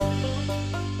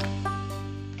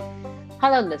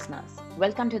Hello, listeners.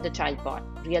 Welcome to the Child Pod,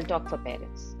 Real Talk for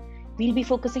Parents. We'll be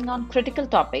focusing on critical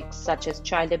topics such as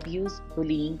child abuse,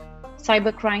 bullying,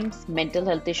 cybercrimes, mental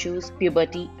health issues,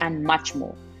 puberty, and much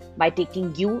more by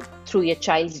taking you through your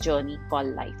child's journey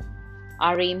called life.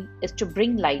 Our aim is to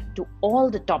bring light to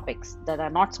all the topics that are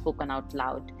not spoken out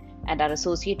loud and are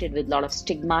associated with a lot of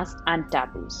stigmas and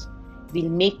taboos.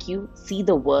 We'll make you see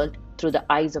the world through the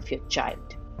eyes of your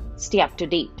child. Stay up to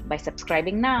date by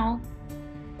subscribing now.